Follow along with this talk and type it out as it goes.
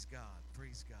God.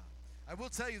 Praise God. I will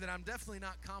tell you that I'm definitely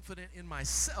not confident in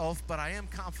myself, but I am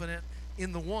confident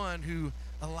in the one who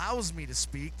allows me to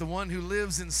speak, the one who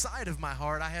lives inside of my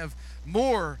heart. I have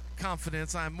more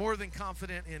confidence. I'm more than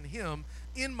confident in him,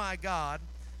 in my God,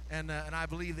 and I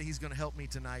believe that he's going to help me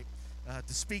tonight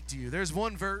to speak to you. There's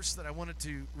one verse that I wanted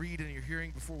to read in your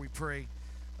hearing before we pray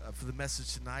for the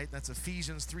message tonight. That's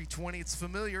Ephesians 3:20. It's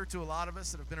familiar to a lot of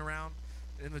us that have been around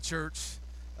in the church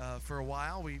for a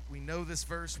while. We know this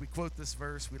verse. We quote this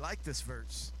verse. We like this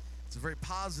verse. It's a very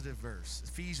positive verse.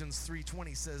 Ephesians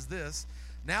 3:20 says this,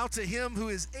 "Now to him who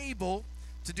is able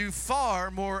to do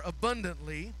far more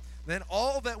abundantly than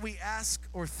all that we ask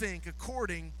or think,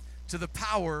 according to the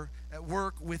power at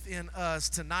work within us."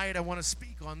 Tonight I want to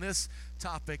speak on this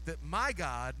topic, that my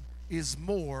God is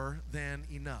more than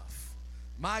enough.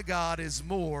 My God is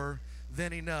more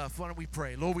than enough. Why don't we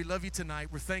pray? Lord, we love you tonight.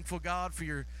 We're thankful, God, for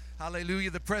your hallelujah,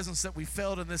 the presence that we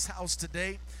felt in this house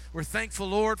today. We're thankful,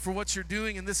 Lord, for what you're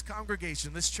doing in this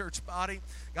congregation, this church body.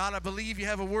 God, I believe you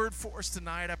have a word for us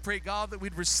tonight. I pray, God, that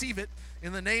we'd receive it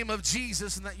in the name of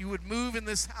Jesus and that you would move in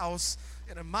this house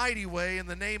in a mighty way. In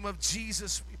the name of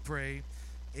Jesus, we pray.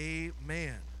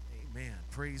 Amen. Amen.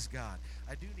 Praise God.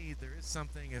 I do need, there is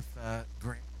something, if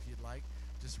Grant, if you'd like,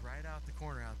 just right out the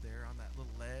corner out there on that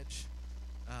little ledge.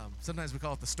 Sometimes we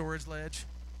call it the storage ledge.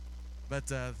 But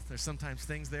there's sometimes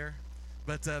things there.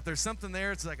 But if there's something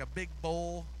there, it's like a big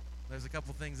bowl. There's a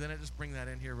couple things in it. Just bring that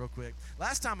in here real quick.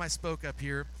 Last time I spoke up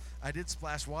here, I did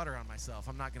splash water on myself.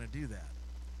 I'm not going to do that.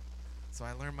 So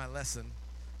I learned my lesson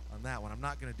on that one. I'm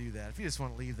not going to do that. If you just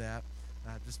want to leave that,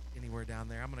 just anywhere down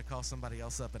there. I'm going to call somebody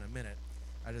else up in a minute.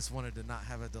 I just wanted to not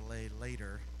have a delay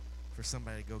later for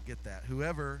somebody to go get that.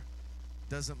 Whoever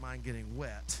doesn't mind getting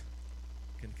wet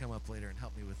can come up later and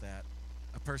help me with that.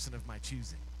 A person of my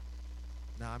choosing.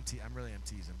 No, I'm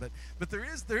teasing. But there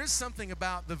is something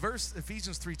about the verse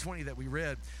Ephesians 3:20 that we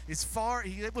read. He's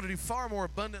able to do far more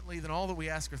abundantly than all that we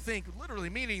ask or think. Literally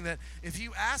meaning that if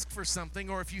you ask for something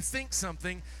or if you think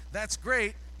something, that's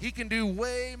great. He can do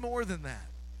way more than that.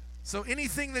 So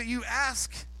anything that you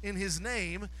ask in his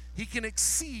name, he can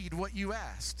exceed what you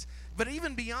asked. But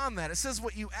even beyond that, it says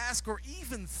what you ask or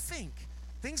even think.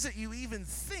 Things that you even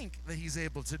think that he's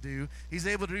able to do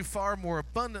far more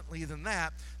abundantly than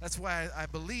that. That's why I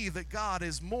believe that God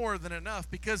is more than enough,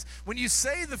 because when you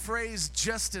say the phrase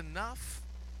just enough,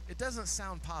 it doesn't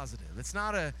sound positive.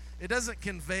 It doesn't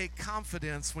convey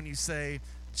confidence when you say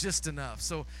just enough.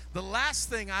 So the last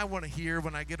thing I want to hear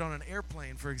when I get on an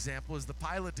airplane, for example, is the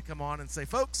pilot to come on and say,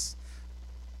 "Folks,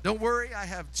 don't worry, I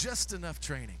have just enough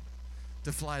training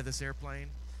to fly this airplane.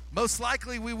 Most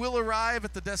likely we will arrive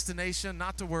at the destination,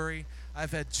 not to worry.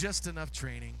 I've had just enough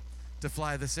training to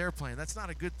fly this airplane." That's not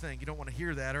a good thing. You don't want to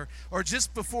hear that. Or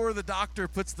just before the doctor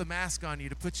puts the mask on you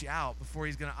to put you out, before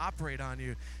he's going to operate on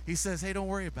you, he says, "Hey, don't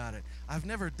worry about it. I've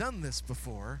never done this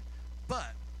before,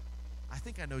 but I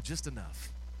think I know just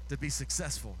enough to be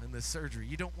successful in this surgery."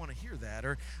 You don't want to hear that.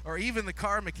 Or even the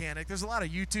car mechanic. There's a lot of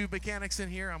YouTube mechanics in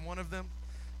here. I'm one of them,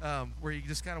 where you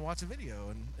just kind of watch a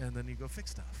video and then you go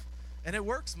fix stuff. And it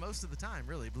works most of the time,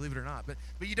 really, believe it or not. But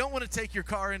you don't want to take your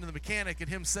car into the mechanic and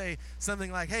him say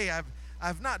something like, "Hey,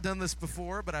 I've not done this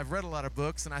before, but I've read a lot of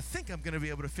books, and I think I'm going to be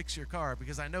able to fix your car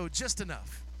because I know just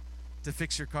enough to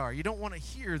fix your car." You don't want to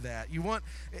hear that. You want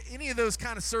any of those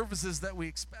kind of services that we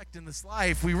expect in this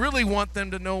life, we really want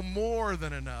them to know more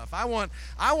than enough. I want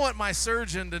my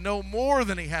surgeon to know more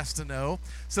than he has to know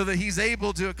so that he's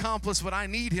able to accomplish what I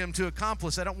need him to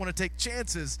accomplish. I don't want to take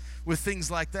chances with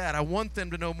things like that. I want them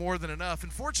to know more than enough.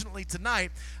 And fortunately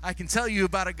tonight, I can tell you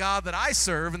about a God that I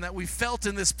serve and that we felt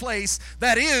in this place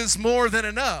that is more than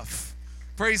enough.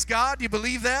 Praise God. Do you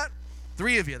believe that?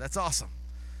 3 of you. That's awesome.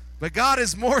 But God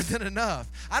is more than enough.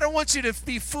 I don't want you to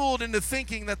be fooled into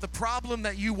thinking that the problem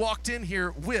that you walked in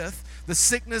here with, the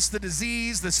sickness, the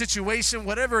disease, the situation,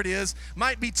 whatever it is,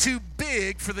 might be too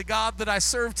big for the God that I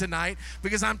serve tonight,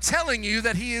 because I'm telling you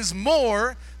that he is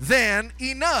more than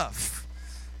enough.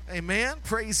 Amen.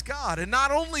 Praise God. And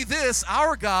not only this,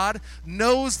 our God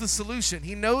knows the solution.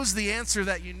 He knows the answer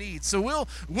that you need. So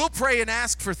we'll pray and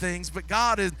ask for things, but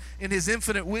God in his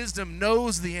infinite wisdom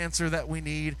knows the answer that we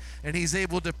need, and he's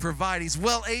able to provide. He's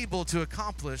well able to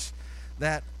accomplish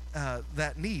that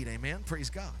need. Amen. Praise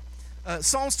God.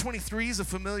 Psalms 23 is a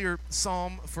familiar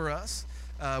psalm for us.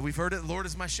 We've heard it. "The Lord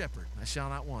is my shepherd, I shall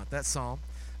not want." That psalm.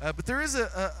 But there is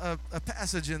a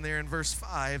passage in there in verse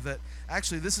 5 that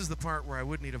actually, this is the part where I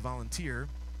would need a volunteer.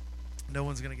 No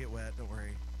one's going to get wet. Don't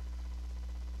worry.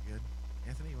 Good.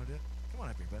 Anthony, you want to do it? Come on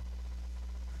up here, bud.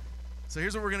 So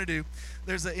here's what we're going to do.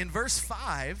 In verse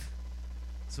 5,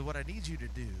 so what I need you to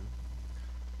do,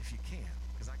 if you can,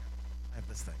 because I have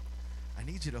this thing. I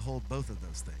need you to hold both of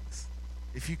those things,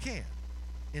 if you can,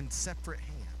 in separate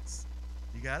hands.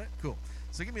 You got it? Cool.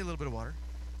 So give me a little bit of water.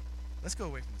 Let's go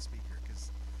away from the speaker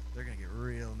because they're going to get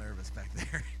real nervous back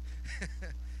there.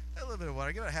 A little bit of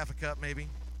water. Give it a half a cup maybe.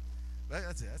 But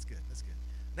that's it. That's good. That's good.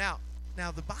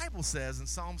 Now the Bible says in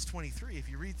Psalms 23, if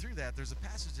you read through that, there's a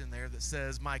passage in there that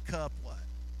says, my cup, what?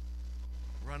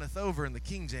 Runneth over in the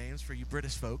King James for you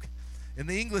British folk. In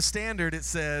the English Standard, it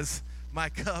says, my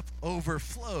cup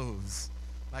overflows.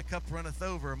 My cup runneth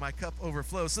over, my cup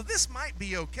overflows. So this might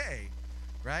be okay,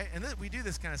 right? And we do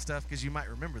this kind of stuff because you might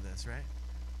remember this, right?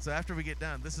 So after we get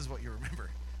done, this is what you remember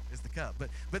is the cup.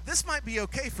 But this might be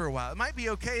okay for a while. It might be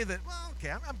okay that, well,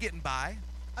 okay, I'm getting by.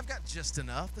 I've got just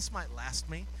enough. This might last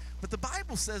me. But the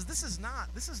Bible says this is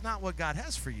not what God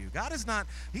has for you. God is not,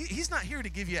 he's not here to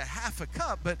give you a half a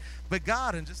cup, but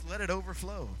God, and just let it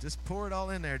overflow. Just pour it all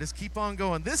in there. Just keep on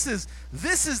going. This is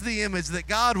the image that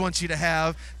God wants you to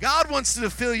have. God wants to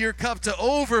fill your cup to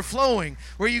overflowing,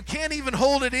 where you can't even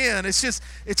hold it in. It's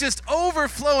just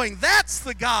overflowing. That's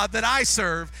the God that I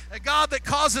serve, a God that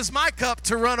causes my cup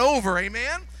to run over.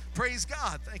 Amen? Praise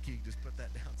God. Thank you. Just put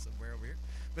that down somewhere over here.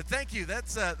 But thank you. That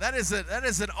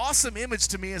is an awesome image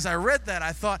to me. As I read that,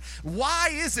 I thought, why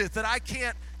is it that I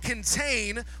can't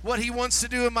contain what he wants to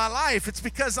do in my life? It's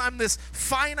because I'm this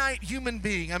finite human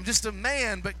being. I'm just a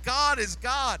man, but God is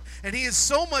God, and he is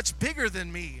so much bigger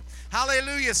than me.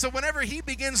 Hallelujah. So whenever he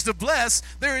begins to bless,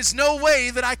 there is no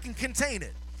way that I can contain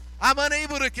it. I'm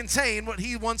unable to contain what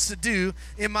he wants to do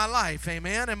in my life.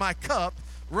 Amen. And my cup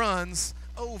runs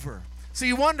over. So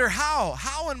you wonder how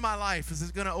in my life is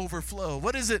it going to overflow?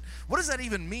 What does that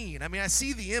even mean? I mean, I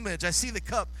see the image, I see the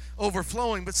cup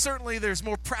overflowing, but certainly there's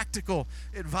more practical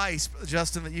advice,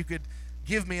 Justin, that you could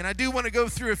give me. And I do want to go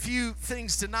through a few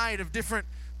things tonight of different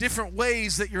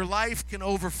ways that your life can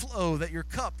overflow, that your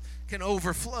cup can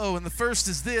overflow. And the first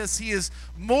is this: he is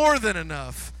more than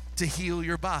enough to heal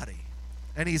your body,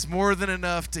 and he's more than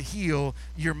enough to heal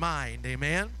your mind.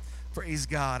 Amen. Praise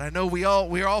God. I know we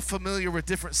are all familiar with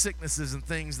different sicknesses and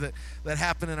things that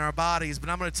happen in our bodies, but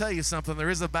I'm going to tell you something. There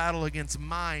is a battle against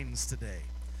minds today.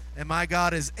 And my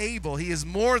God is able. He is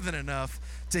more than enough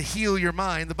to heal your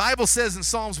mind. The Bible says in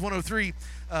Psalms 103,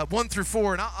 1 through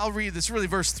 4, and I'll read this, really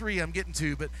verse 3 I'm getting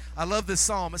to, but I love this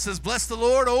psalm. It says, "Bless the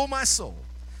Lord, O my soul,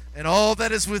 and all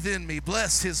that is within me.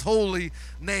 Bless his holy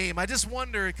name." I just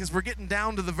wonder, because we're getting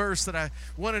down to the verse that I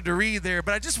wanted to read there,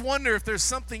 but I just wonder if there's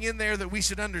something in there that we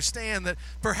should understand, that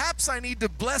perhaps I need to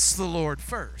bless the Lord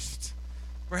first.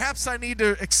 Perhaps I need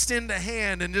to extend a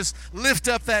hand and just lift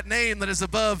up that name that is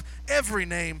above every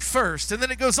name first. And then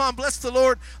it goes on, "Bless the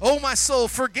Lord, O my soul,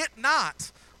 forget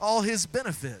not all his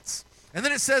benefits." And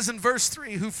then it says in verse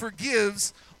 3, "Who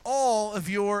forgives all of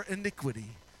your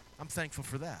iniquity." I'm thankful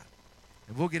for that.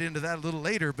 And we'll get into that a little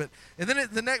later. And then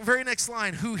at the very next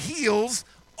line, "Who heals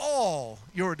all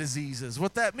your diseases."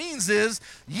 What that means is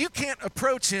you can't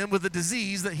approach him with a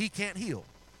disease that he can't heal.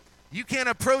 You can't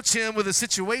approach him with a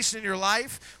situation in your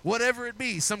life, whatever it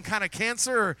be, some kind of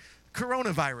cancer or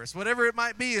coronavirus, whatever it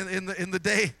might be in the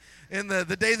day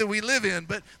that we live in.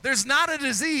 But there's not a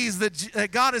disease that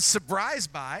God is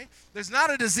surprised by. There's not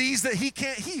a disease that he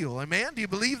can't heal. Amen? Do you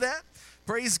believe that?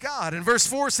 Praise God. And verse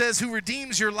 4 says, "Who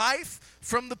redeems your life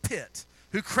from the pit,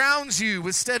 who crowns you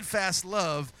with steadfast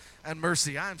love and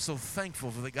mercy." I am so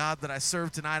thankful for the God that I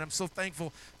serve tonight. I'm so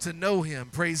thankful to know him.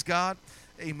 Praise God.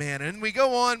 Amen. And we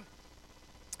go on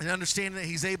and understand that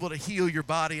he's able to heal your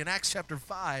body. In Acts chapter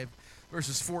 5,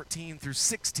 verses 14 through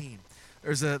 16,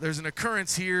 there's an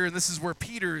occurrence here, and this is where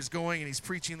Peter is going, and he's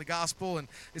preaching the gospel. And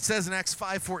it says in Acts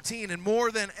 5:14, "And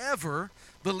more than ever,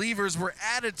 believers were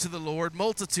added to the Lord,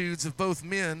 multitudes of both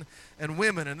men and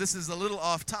women." And this is a little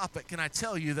off topic. Can I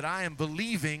tell you that I am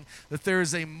believing that there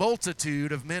is a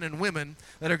multitude of men and women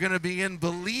that are going to begin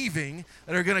believing,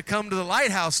 that are going to come to the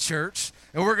Lighthouse Church,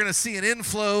 and we're going to see an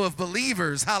inflow of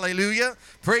believers. Hallelujah.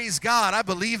 Praise God. I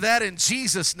believe that in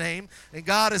Jesus' name, and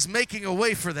God is making a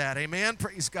way for that. Amen.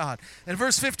 Praise God. And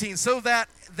verse 15, "So that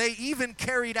they even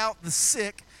carried out the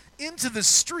sick into the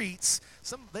streets."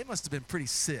 They must have been pretty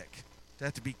sick to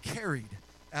have to be carried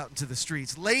out into the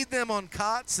streets. "Laid them on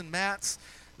cots and mats,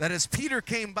 that as Peter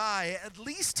came by, at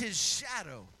least his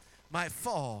shadow might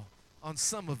fall on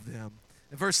some of them."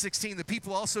 In verse 16, "The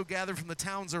people also gathered from the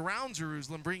towns around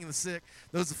Jerusalem, bringing the sick,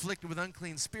 those afflicted with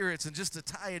unclean spirits." And just to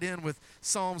tie it in with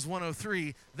Psalms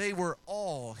 103, they were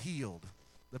all healed,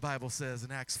 the Bible says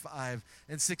in Acts 5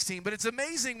 and 16. But it's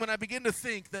amazing when I begin to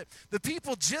think that the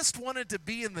people just wanted to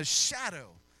be in the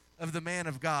shadow of the man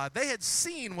of God. They had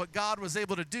seen what God was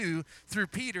able to do through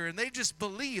Peter, and they just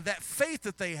believed, that faith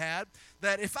that they had,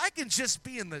 that if I can just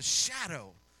be in the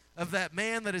shadow of that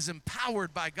man that is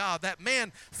empowered by God, that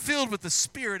man filled with the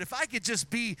Spirit. If I could just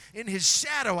be in his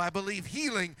shadow, I believe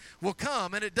healing will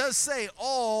come. And it does say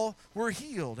all were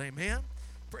healed. Amen.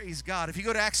 Praise God. If you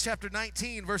go to Acts chapter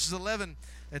 19, verses 11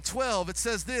 and 12, it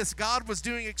says this: God was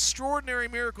doing extraordinary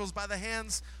miracles by the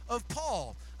hands of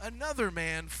Paul, another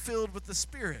man filled with the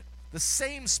Spirit, the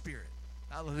same Spirit,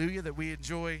 hallelujah, that we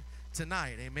enjoy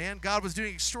tonight. Amen. God was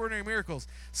doing extraordinary miracles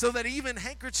so that even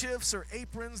handkerchiefs or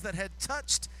aprons that had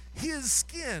touched his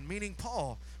skin, meaning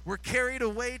Paul, were carried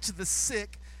away to the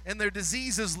sick, and their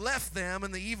diseases left them,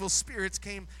 and the evil spirits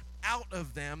came out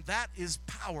of them. That is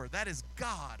power. That is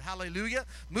God. Hallelujah.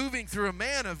 Moving through a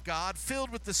man of God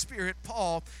filled with the Spirit,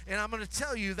 Paul. And I'm going to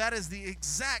tell you, that is the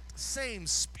exact same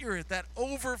Spirit, that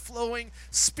overflowing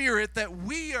Spirit that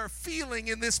we are feeling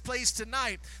in this place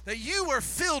tonight, that you are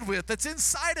filled with, that's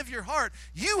inside of your heart.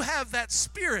 You have that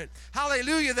Spirit.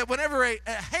 Hallelujah. That whenever a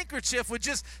handkerchief would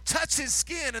just touch his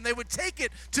skin and they would take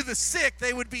it to the sick,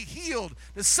 they would be healed.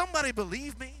 Does somebody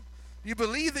believe me? You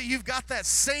believe that you've got that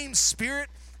same Spirit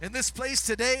in this place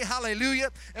today? Hallelujah.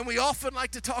 And we often like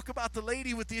to talk about the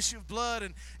lady with the issue of blood,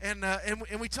 and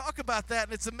we talk about that,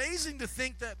 and it's amazing to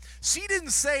think that she didn't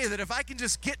say that if I can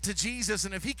just get to Jesus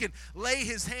and if he can lay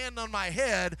his hand on my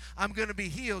head, I'm going to be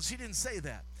healed. She didn't say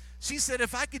that. She said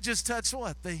if I could just touch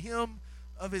what? The hem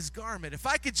of his garment. If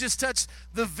I could just touch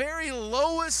the very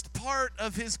lowest part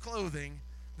of his clothing,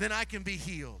 then I can be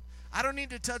healed. I don't need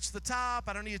to touch the top.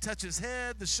 I don't need to touch his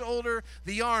head, the shoulder,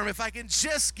 the arm. If I can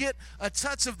just get a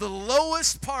touch of the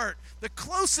lowest part, the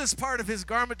closest part of his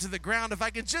garment to the ground, if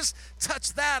I can just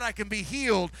touch that, I can be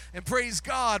healed. And praise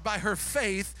God, by her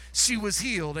faith, she was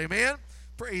healed. Amen?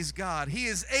 Praise God. He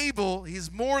is able, he is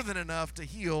more than enough to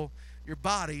heal your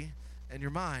body and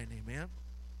your mind. Amen?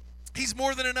 He's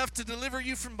more than enough to deliver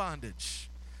you from bondage.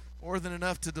 More than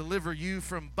enough to deliver you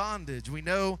from bondage. We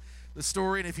know the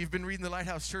story, and if you've been reading the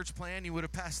Lighthouse Church Plan, you would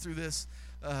have passed through this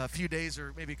a few days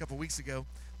or maybe a couple weeks ago.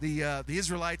 The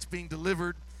Israelites being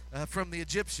delivered from the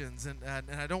Egyptians, and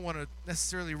I don't want to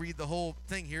necessarily read the whole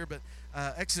thing here, but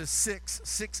Exodus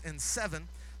 6 and 7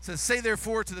 says, "Say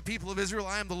therefore to the people of Israel,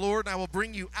 I am the Lord, and I will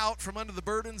bring you out from under the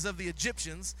burdens of the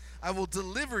Egyptians. I will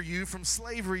deliver you from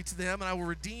slavery to them, and I will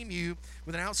redeem you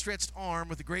with an outstretched arm,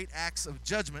 with a great axe of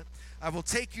judgment. I will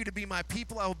take you to be my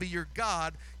people. I will be your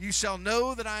God. You shall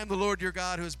know that I am the Lord your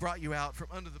God who has brought you out from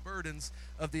under the burdens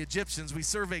of the Egyptians." We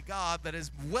serve a God that is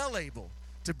well able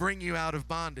to bring you out of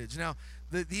bondage. Now,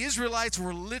 the Israelites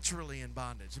were literally in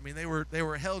bondage. I mean, they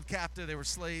were held captive. They were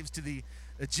slaves to the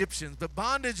Egyptians. But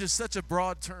bondage is such a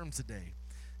broad term today.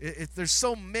 There's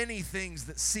so many things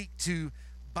that seek to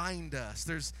bind us.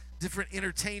 There's different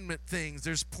entertainment things.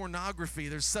 There's pornography.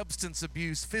 There's substance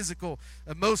abuse, physical,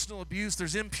 emotional abuse.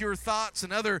 There's impure thoughts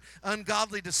and other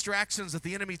ungodly distractions that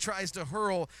the enemy tries to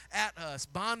hurl at us.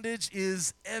 Bondage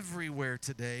is everywhere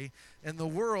today. And the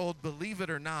world, believe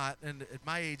it or not, and at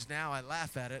my age now I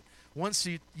laugh at it, wants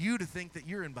you to think that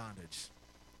you're in bondage.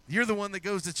 You're the one that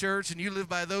goes to church and you live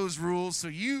by those rules, so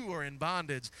you are in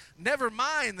bondage. Never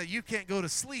mind that you can't go to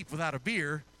sleep without a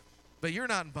beer, but you're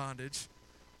not in bondage.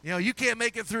 You know, you can't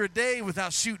make it through a day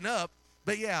without shooting up,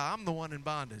 but yeah, I'm the one in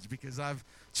bondage because I've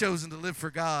chosen to live for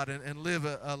God and live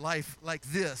a life like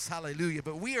this. Hallelujah.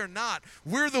 But we are not.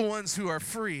 We're the ones who are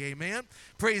free. Amen.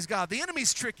 Praise God. The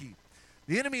enemy's tricky.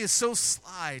 The enemy is so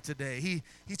sly today.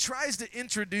 He tries to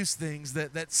introduce things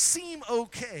that seem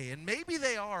okay, and maybe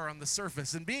they are on the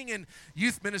surface. And being in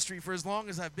youth ministry for as long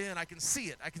as I've been, I can see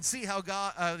it. I can see how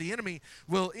the enemy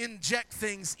will inject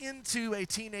things into a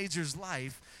teenager's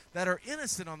life that are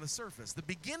innocent on the surface. The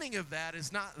beginning of that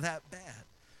is not that bad.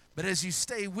 But as you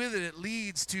stay with it, it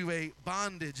leads to a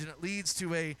bondage, and it leads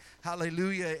to a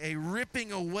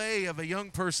ripping away of a young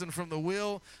person from the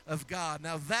will of God.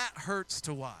 Now that hurts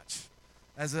to watch.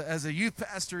 As a youth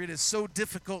pastor, it is so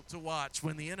difficult to watch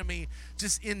when the enemy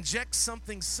just injects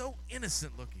something so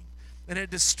innocent looking, and it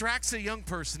distracts a young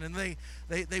person, and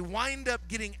they wind up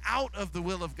getting out of the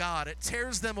will of God. It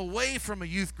tears them away from a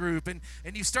youth group, and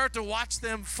you start to watch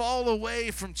them fall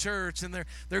away from church, and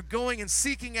they're going and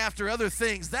seeking after other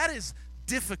things. That is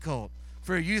difficult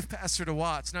for a youth pastor to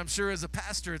watch, and I'm sure as a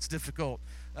pastor it's difficult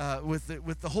with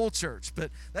the whole church.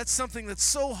 But that's something that's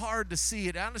so hard to see.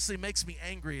 It honestly makes me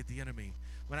angry at the enemy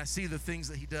when I see the things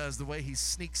that he does, the way he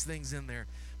sneaks things in there.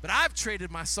 But I've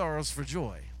traded my sorrows for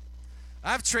joy.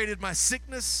 I've traded my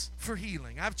sickness for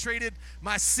healing. I've traded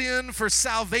my sin for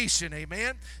salvation,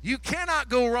 amen? You cannot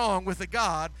go wrong with a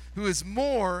God who is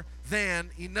more than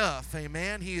enough,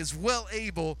 amen? He is well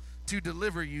able to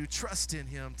deliver you. Trust in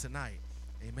him tonight,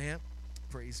 amen?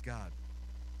 Praise God.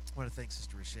 I want to thank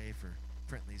Sister Richey for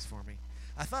printing these for me.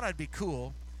 I thought I'd be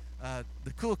cool.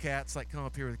 the cool cats like come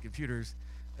up here with the computers,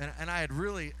 and I had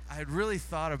really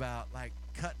thought about like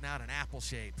cutting out an apple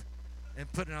shape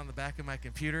and putting it on the back of my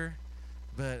computer,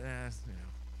 but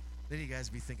then you guys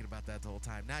would be thinking about that the whole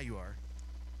time. Now you are,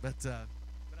 but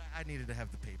I needed to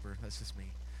have the paper. That's just me.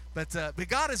 But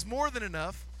God is more than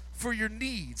enough for your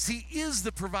needs. He is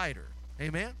the provider.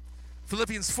 Amen.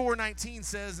 Philippians 4:19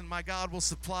 says, "And my God will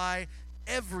supply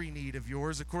every need of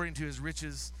yours according to his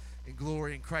riches and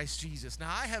glory in Christ Jesus."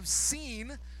 Now, I have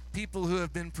seen people who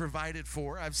have been provided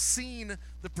for. I've seen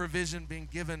the provision being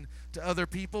given to other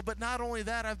people, but not only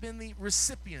that, I've been the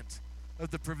recipient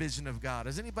of the provision of God.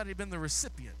 Has anybody been the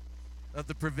recipient of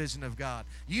the provision of God?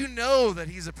 You know that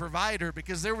he's a provider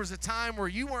because there was a time where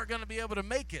you weren't going to be able to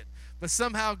make it, but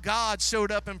somehow God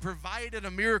showed up and provided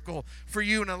a miracle for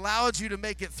you and allowed you to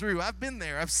make it through. I've been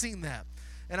there. I've seen that.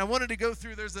 And I wanted to go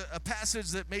through, there's a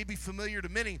passage that may be familiar to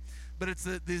many, but it's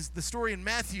the story in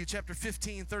Matthew chapter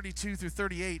 15, 32 through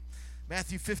 38.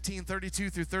 Matthew 15, 32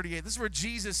 through 38. This is where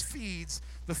Jesus feeds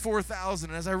the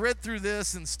 4,000. And as I read through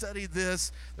this and studied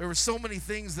this, there were so many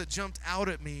things that jumped out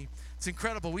at me. It's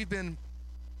incredible. We've been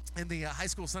in the high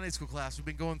school Sunday school class. We've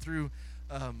been going through,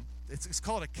 it's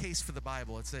called A Case for the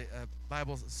Bible. It's a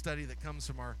Bible study that comes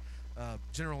from our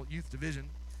general youth division.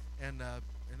 And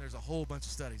there's a whole bunch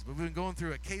of studies. But we've been going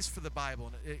through A Case for the Bible.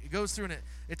 And it goes through and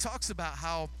it talks about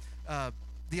how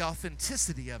the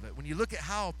authenticity of it. When you look at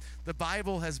how the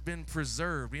Bible has been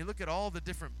preserved, when you look at all the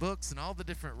different books and all the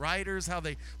different writers, how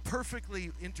they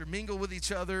perfectly intermingle with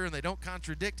each other and they don't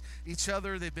contradict each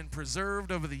other. They've been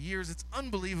preserved over the years. It's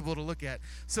unbelievable to look at.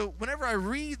 So whenever I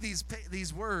read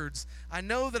these words, I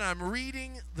know that I'm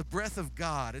reading the breath of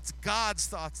God. It's God's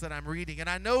thoughts that I'm reading. And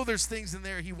I know there's things in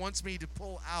there he wants me to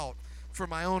pull out for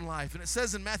my own life. And it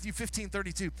says in Matthew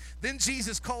 15:32, "Then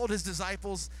Jesus called his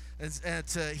disciples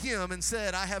to him and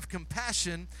said, 'I have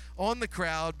compassion on the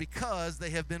crowd because they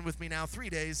have been with me now 3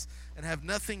 days and have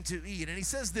nothing to eat.' And he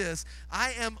says this,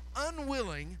 'I am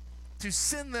unwilling to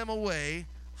send them away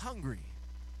hungry.'"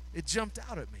 It jumped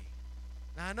out at me.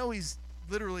 Now I know he's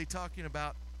literally talking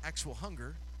about actual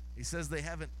hunger. He says they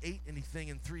haven't ate anything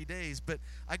in 3 days, but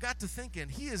I got to thinking,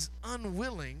 he is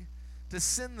unwilling to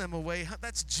send them away.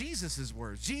 That's Jesus'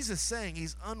 words. Jesus saying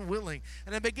he's unwilling.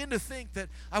 And I begin to think that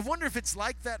I wonder if it's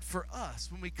like that for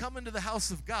us. When we come into the house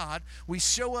of God, we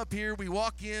show up here, we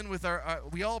walk in with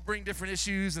we all bring different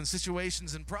issues and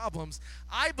situations and problems.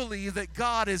 I believe that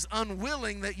God is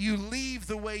unwilling that you leave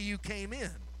the way you came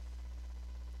in.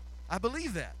 I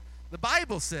believe that. The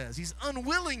Bible says he's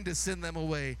unwilling to send them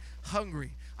away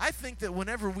hungry. I think that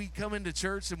whenever we come into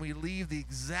church and we leave the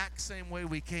exact same way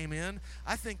we came in,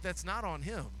 I think that's not on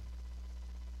him,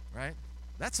 right?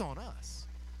 That's on us.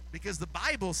 Because the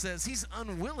Bible says he's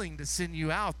unwilling to send you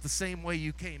out the same way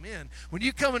you came in. When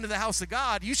you come into the house of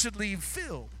God, you should leave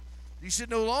filled. You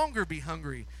should no longer be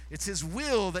hungry. It's his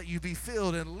will that you be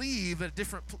filled and leave a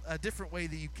different way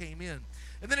that you came in.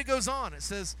 And then it goes on. It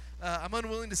says, "I'm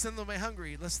unwilling to send them away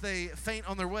hungry, lest they faint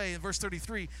on their way." In verse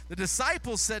 33, the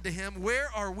disciples said to him,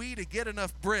 "Where are we to get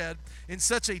enough bread in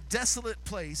such a desolate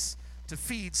place to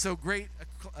feed so great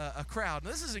a crowd?" Now,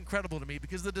 this is incredible to me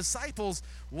because the disciples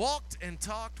walked and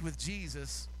talked with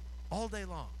Jesus all day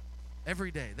long, every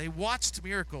day. They watched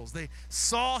miracles. They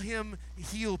saw him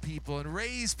heal people and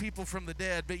raise people from the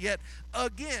dead, but yet,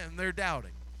 again, they're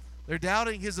doubting. They're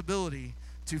doubting his ability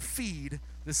to feed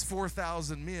this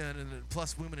 4,000 men and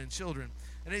plus women and children.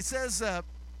 And it says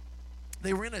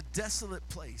they were in a desolate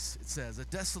place, it says, a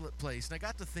desolate place. And I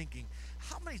got to thinking,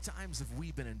 how many times have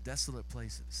we been in desolate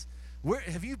places? Where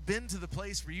have you been to the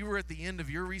place where you were at the end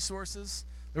of your resources?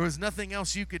 There was nothing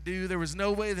else you could do. There was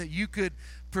no way that you could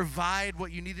provide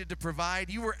what you needed to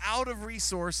provide. You were out of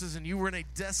resources and you were in a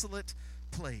desolate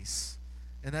place.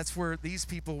 And that's where these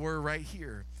people were right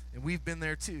here. And we've been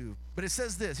there too. But it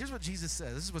says this. Here's what Jesus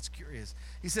says. This is what's curious.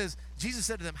 He says, Jesus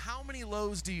said to them, "How many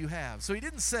loaves do you have?" So he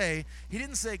didn't say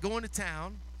go into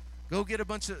town, go get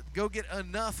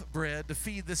enough bread to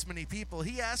feed this many people.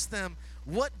 He asked them,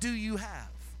 "What do you have?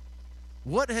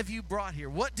 What have you brought here?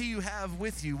 What do you have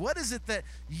with you? What is it that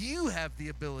you have the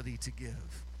ability to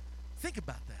give?" Think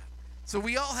about that. So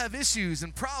we all have issues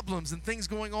and problems and things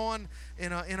going on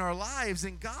in our lives,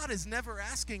 and God is never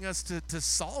asking us to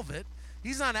solve it.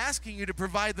 He's not asking you to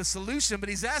provide the solution, but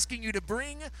he's asking you to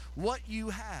bring what you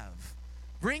have.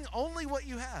 Bring only what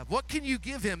you have. What can you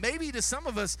give him? Maybe to some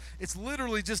of us, it's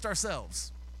literally just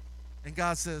ourselves. And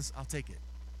God says, "I'll take it."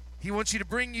 He wants you to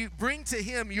bring to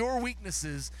him your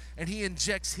weaknesses, and he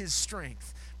injects his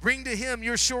strength. Bring to him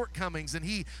your shortcomings, and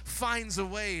he finds a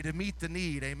way to meet the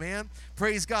need. Amen?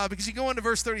 Praise God. Because you go into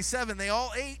verse 37, they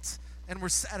all ate and were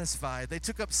satisfied. They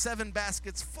took up 7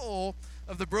 baskets full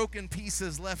of the broken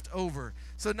pieces left over.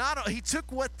 So he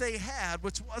took what they had,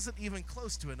 which wasn't even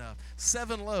close to enough.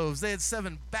 7 loaves. They had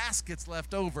 7 baskets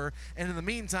left over, and in the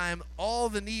meantime, all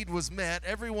the need was met.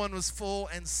 Everyone was full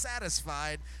and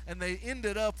satisfied, and they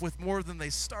ended up with more than they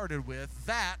started with.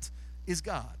 That is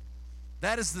God.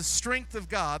 That is the strength of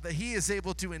God that he is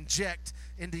able to inject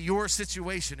into your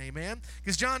situation, amen?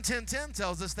 Because John 10:10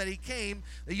 tells us that he came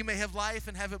that you may have life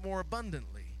and have it more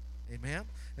abundantly, amen?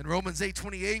 In Romans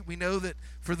 8:28, we know that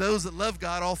for those that love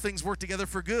God, all things work together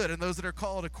for good, and those that are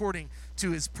called according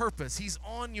to his purpose. He's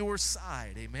on your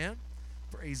side, amen?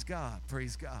 Praise God,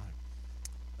 praise God.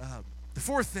 The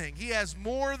fourth thing, he has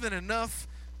more than enough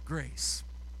grace.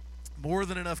 More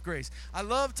than enough grace. I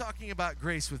love talking about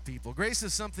grace with people. Grace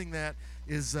is something that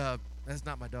is, that's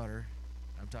not my daughter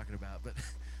I'm talking about,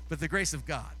 but the grace of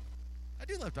God. I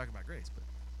do love talking about grace, but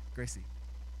Gracie.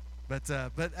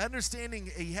 But understanding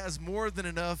he has more than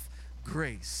enough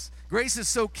grace. Grace is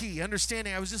so key.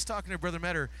 Understanding, I was just talking to Brother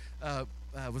Metter,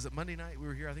 was it Monday night we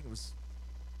were here? I think it was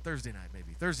Thursday night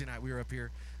maybe. Thursday night we were up here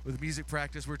with music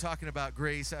practice. We were talking about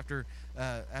grace after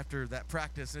that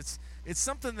practice. It's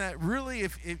something that really,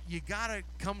 if you gotta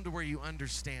come to where you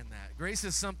understand that. Grace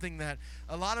is something that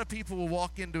a lot of people will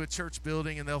walk into a church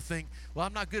building and they'll think, well,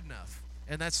 I'm not good enough.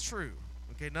 And that's true.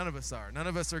 Okay, none of us are. None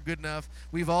of us are good enough.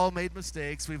 We've all made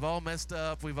mistakes. We've all messed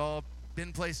up. We've all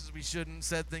been places we shouldn't,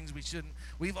 said things we shouldn't.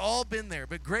 We've all been there.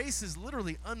 But grace is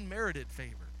literally unmerited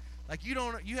favor. Like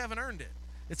you haven't earned it.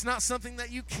 It's not something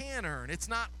that you can earn. It's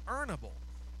not earnable.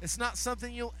 It's not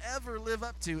something you'll ever live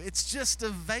up to. It's just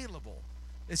available.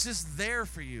 It's just there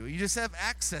for you. You just have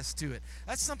access to it.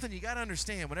 That's something you got to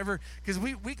understand because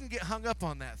we can get hung up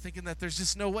on that, thinking that there's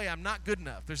just no way I'm not good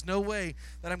enough. There's no way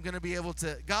that I'm going to be able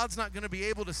to, God's not going to be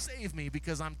able to save me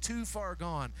because I'm too far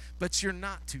gone. But you're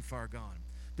not too far gone.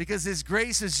 Because his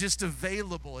grace is just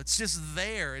available. It's just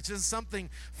there. It's just something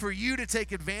for you to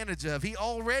take advantage of. He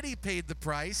already paid the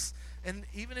price. And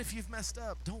even if you've messed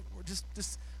up, don't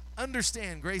just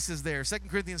understand grace is there. 2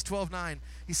 Corinthians 12:9,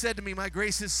 he said to me, my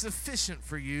grace is sufficient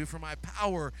for you, for my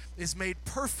power is made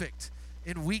perfect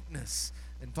in weakness.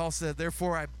 And Paul said,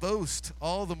 therefore I boast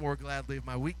all the more gladly of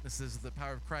my weaknesses, that the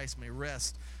power of Christ may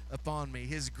rest upon me.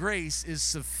 His grace is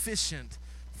sufficient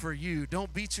for you.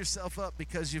 Don't beat yourself up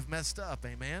because you've messed up,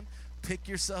 amen? Pick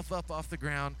yourself up off the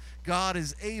ground. God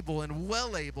is able and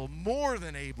well able, more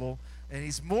than able, and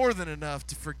he's more than enough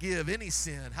to forgive any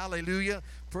sin. Hallelujah.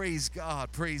 Praise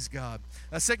God. Praise God.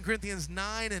 2 Corinthians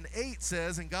 9:8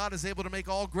 says, and God is able to make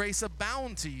all grace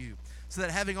abound to you, so that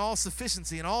having all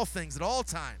sufficiency in all things at all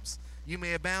times, you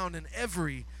may abound in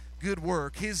every good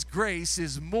work. His grace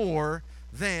is more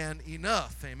than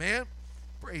enough. Amen.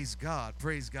 Praise God.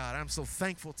 Praise God. I'm so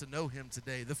thankful to know him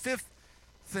today. The fifth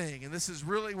thing, and this is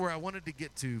really where I wanted to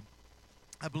get to,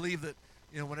 I believe that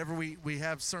whenever we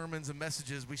have sermons and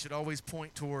messages, we should always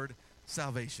point toward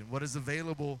salvation. What is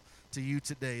available to you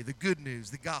today? The good news,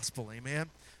 the gospel,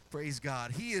 amen? Praise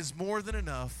God. He is more than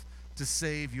enough to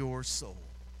save your soul.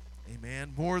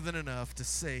 Amen? More than enough to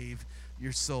save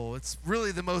your soul. It's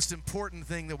really the most important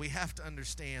thing that we have to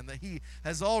understand, that he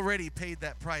has already paid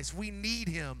that price. We need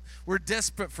him. We're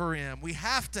desperate for him. We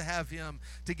have to have him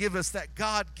to give us that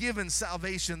God-given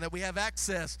salvation, that we have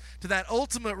access to that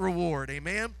ultimate reward.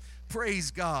 Amen?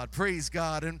 Praise God, praise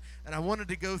God. And I wanted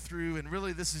to go through, and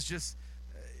really this is just,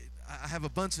 I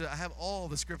have all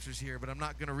the scriptures here, but I'm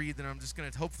not going to read them. I'm just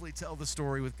going to hopefully tell the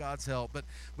story with God's help. But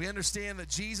we understand that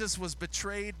Jesus was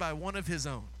betrayed by one of his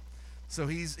own. So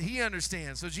he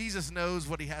understands. So Jesus knows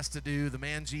what he has to do. The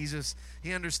man Jesus,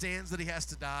 he understands that he has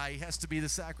to die. He has to be the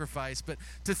sacrifice. But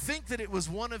to think that it was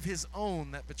one of his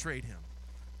own that betrayed him.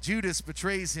 Judas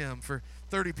betrays him for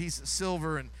 30 pieces of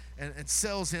silver and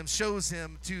sells him, shows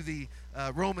him to the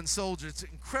Roman soldier. It's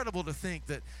incredible to think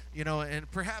that,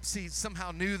 and perhaps he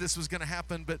somehow knew this was going to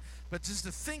happen, but just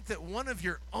to think that one of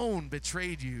your own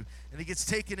betrayed you, and he gets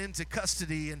taken into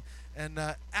custody, and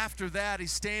after that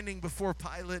he's standing before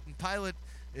Pilate, and Pilate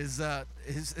is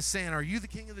saying, are you the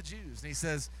king of the Jews? And he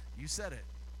says, you said it.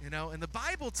 And the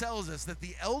Bible tells us that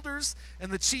the elders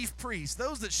and the chief priests,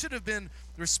 those that should have been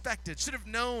respected, should have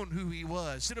known who he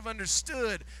was, should have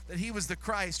understood that he was the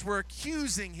Christ, were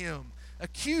accusing him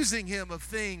of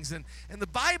things. And the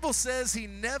Bible says he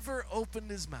never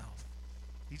opened his mouth.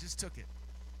 He just took it.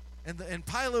 And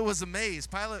Pilate was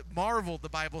amazed. Pilate marveled, the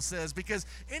Bible says, because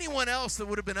anyone else that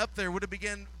would have been up there would have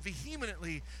begun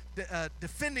vehemently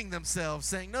defending themselves,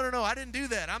 saying, no, I didn't do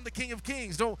that. I'm the King of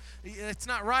Kings. It's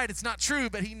not right. It's not true.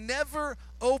 But he never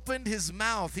opened his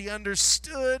mouth. He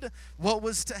understood what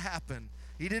was to happen.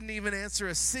 He didn't even answer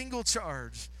a single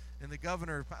charge. And the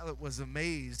governor, Pilate, was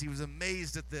amazed. He was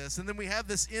amazed at this. And then we have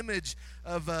this image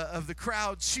of the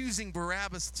crowd choosing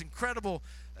Barabbas. It's incredible.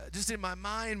 Just in my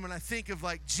mind, when I think of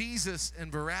like Jesus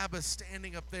and Barabbas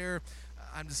standing up there,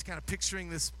 I'm just kind of picturing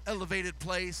this elevated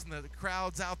place and the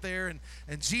crowds out there,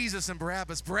 and Jesus and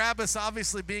Barabbas. Barabbas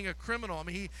obviously being a criminal. I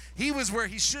mean, he was where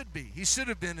he should be. He should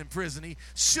have been in prison. He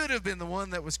should have been the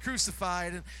one that was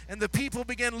crucified. And the people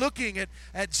began looking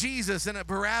at Jesus and at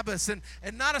Barabbas, and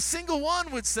not a single one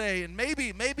would say, and maybe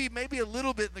a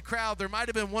little bit in the crowd, there might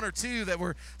have been one or two that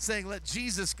were saying, let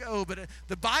Jesus go. But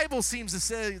the Bible seems to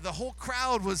say the whole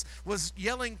crowd was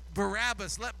yelling,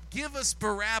 Barabbas, give us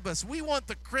Barabbas. We want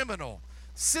the criminal.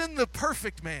 Send the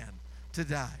perfect man to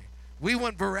die. We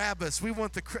want Barabbas. We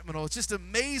want the criminal. It's just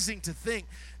amazing to think.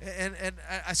 And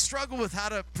I struggle with how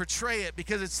to portray it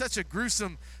because it's such a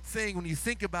gruesome thing when you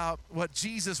think about what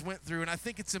Jesus went through. And I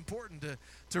think it's important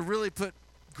to really put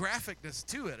graphicness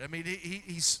to it. I mean,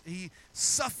 he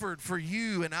suffered for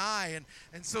you and I.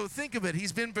 And so think of it.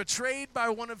 He's been betrayed by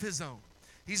one of his own.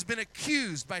 He's been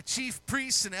accused by chief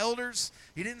priests and elders.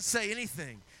 He didn't say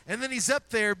anything. And then he's up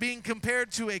there being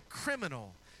compared to a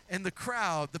criminal. And the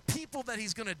crowd, the people that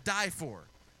he's going to die for,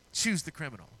 choose the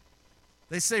criminal.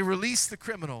 They say, release the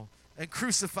criminal and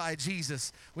crucify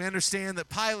Jesus. We understand that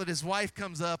Pilate, his wife,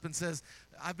 comes up and says,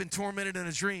 I've been tormented in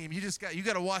a dream. You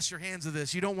got to wash your hands of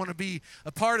this. You don't want to be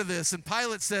a part of this. And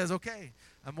Pilate says, okay,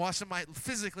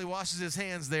 physically washes his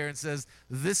hands there and says,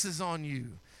 this is on you.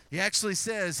 He actually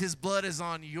says his blood is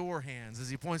on your hands as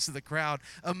he points to the crowd.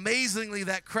 Amazingly,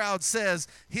 that crowd says,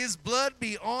 his blood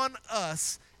be on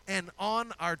us and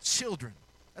on our children.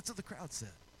 That's what the crowd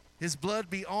said. His blood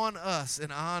be on us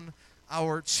and on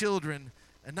our children.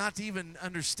 And not to even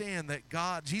understand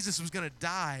that Jesus was going to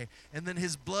die, and then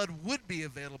his blood would be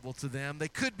available to them. They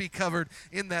could be covered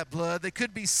in that blood. They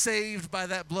could be saved by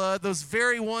that blood. Those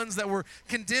very ones that were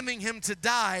condemning him to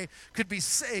die could be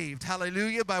saved,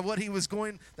 hallelujah, by what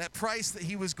that price that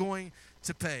he was going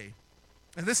to pay.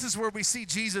 And this is where we see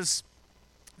Jesus.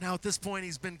 Now at this point,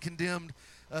 he's been condemned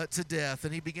to death,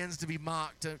 and he begins to be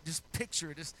mocked. Just picture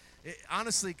it. It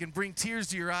honestly can bring tears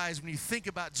to your eyes when you think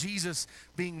about Jesus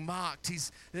being mocked.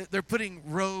 They're putting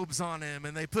robes on him,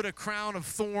 and they put a crown of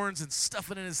thorns and stuff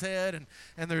it in his head,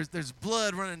 and there's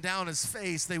blood running down his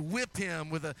face. They whip him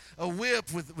with a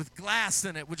whip with glass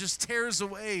in it, which just tears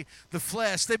away the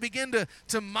flesh. They begin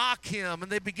to mock him,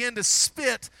 and they begin to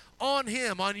spit on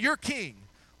him, on your king,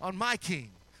 on my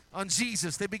king, on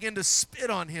Jesus. They begin to spit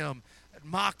on him, and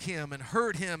mock him, and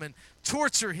hurt him, and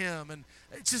torture him. And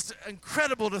it's just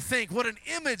incredible to think, what an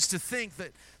image to think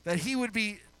that he would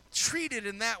be treated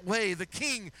in that way, the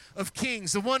King of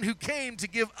Kings, the one who came to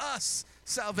give us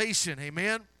salvation.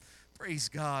 Amen. Praise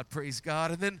God, praise God.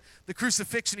 And then the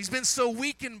crucifixion. He's been so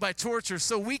weakened by torture,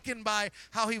 so weakened by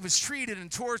how he was treated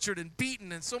and tortured and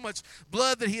beaten, and so much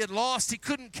blood that he had lost, he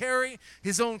couldn't carry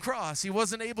his own cross. He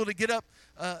wasn't able to get up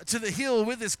to the hill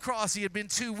with his cross. He had been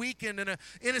too weakened, and an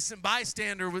innocent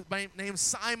bystander named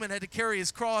Simon had to carry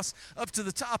his cross up to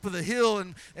the top of the hill.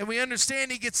 And we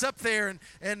understand he gets up there,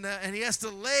 and he has to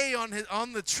lay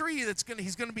on the tree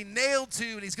he's going to be nailed to,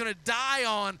 and he's going to die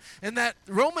on. And that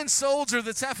Roman soldier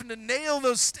that's having to nail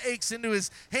those stakes into his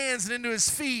hands and into his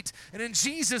feet, and in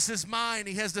Jesus' mind,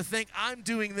 he has to think, I'm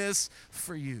doing this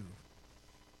for you.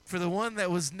 For the one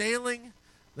that was nailing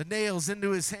the nails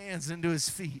into his hands, into his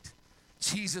feet,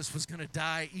 Jesus was going to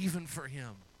die even for him.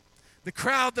 The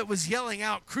crowd that was yelling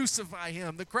out, crucify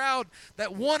him. The crowd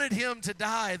that wanted him to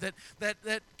die,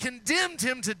 that condemned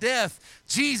him to death.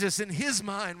 Jesus, in his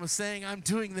mind, was saying, I'm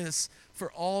doing this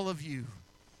for all of you.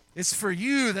 It's for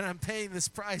you that I'm paying this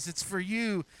price. It's for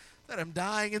you that I'm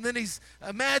dying. And then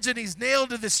imagine he's nailed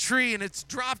to this tree and it's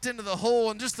dropped into the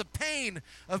hole, and just the pain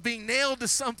of being nailed to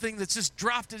something that's just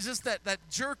dropped, is just that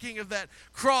jerking of that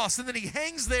cross. And then he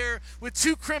hangs there with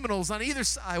two criminals on either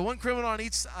side, one criminal on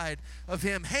each side of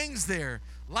him, hangs there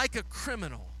like a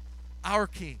criminal. Our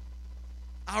King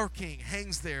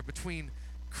hangs there between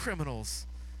criminals,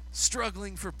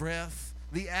 struggling for breath,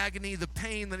 the agony, the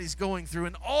pain that he's going through,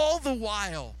 and all the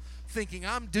while thinking,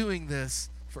 I'm doing this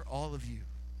for all of you.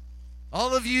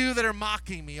 All of you that are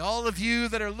mocking me, all of you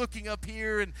that are looking up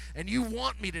here and you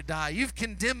want me to die. You've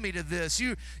condemned me to this.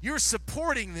 You're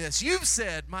supporting this. You've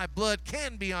said my blood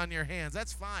can be on your hands.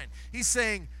 That's fine. He's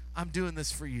saying, I'm doing this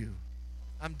for you.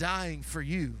 I'm dying for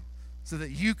you so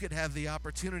that you could have the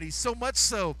opportunity. So much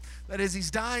so that as he's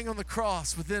dying on the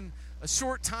cross, within a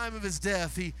short time of his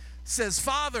death, he says,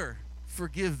 Father,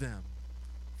 forgive them,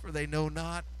 for they know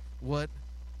not what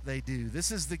they do.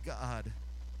 This is the God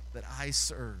that I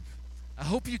serve. I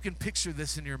hope you can picture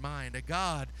this in your mind, a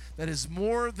God that is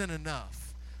more than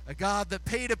enough, a God that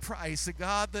paid a price, a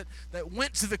God that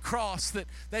went to the cross,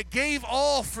 that gave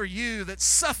all for you, that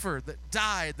suffered, that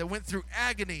died, that went through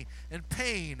agony and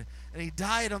pain, and he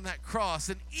died on that cross,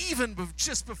 and even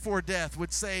just before death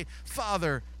would say,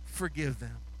 Father, forgive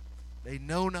them. They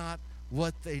know not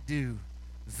what they do.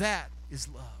 That is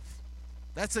love.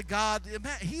 That's a God,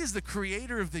 he is the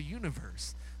creator of the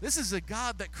universe. This is a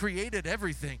God that created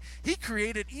everything. He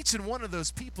created each and one of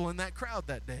those people in that crowd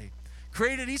that day.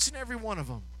 Created each and every one of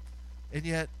them. And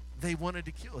yet they wanted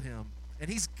to kill him. And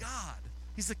he's God.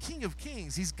 He's the King of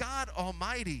Kings. He's God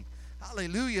Almighty.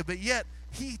 Hallelujah. But yet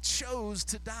he chose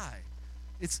to die.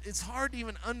 It's hard to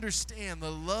even understand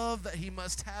the love that he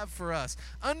must have for us.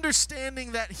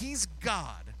 Understanding that he's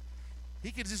God.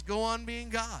 He could just go on being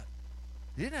God.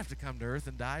 He didn't have to come to earth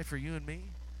and die for you and me.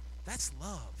 That's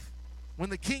love. When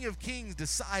the King of Kings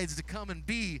decides to come and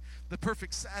be the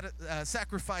perfect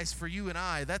sacrifice for you and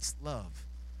I, that's love.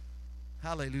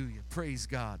 Hallelujah. Praise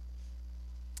God.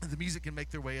 The music can make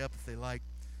their way up if they like.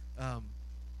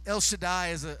 El Shaddai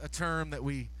is a term that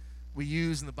we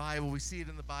use in the Bible. We see it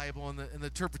in the Bible, and the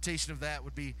interpretation of that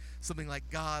would be something like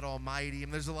God Almighty.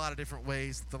 And there's a lot of different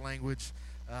ways that the language,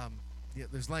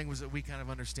 there's language that we kind of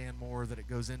understand more that it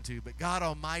goes into. But God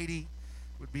Almighty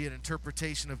would be an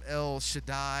interpretation of El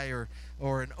Shaddai,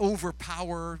 or an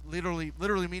overpower,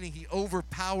 literally meaning he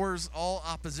overpowers all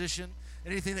opposition.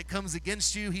 Anything that comes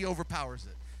against you, he overpowers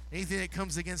it. Anything that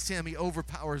comes against him, he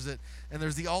overpowers it. And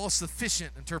there's the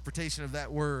all-sufficient interpretation of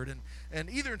that word. And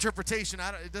either interpretation,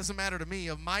 it doesn't matter to me,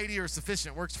 of mighty or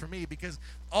sufficient works for me, because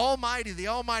Almighty, the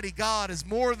Almighty God, is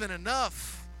more than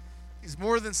enough. He's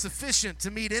more than sufficient to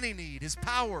meet any need. His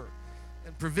power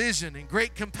and provision and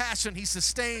great compassion, he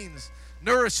sustains,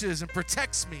 nourishes, and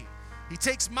protects me. He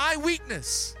takes my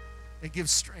weakness and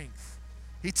gives strength.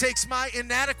 He takes my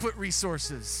inadequate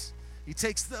resources. He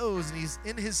takes those, and he's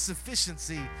in his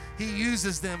sufficiency, he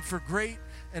uses them for great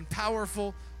and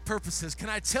powerful purposes. Can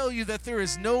I tell you that there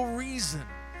is no reason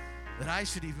that I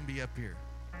should even be up here?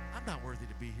 I'm not worthy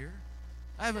to be here.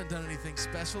 I haven't done anything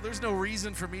special. There's no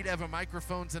reason for me to have a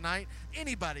microphone tonight.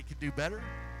 Anybody could do better.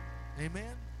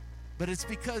 Amen? But it's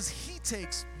because he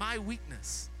takes my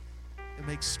weakness and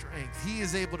makes strength. He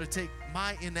is able to take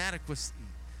my inadequacy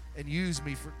and use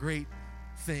me for great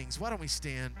things. Why don't we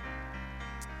stand?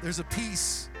 There's a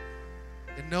peace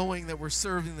in knowing that we're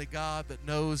serving the God that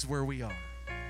knows where we are.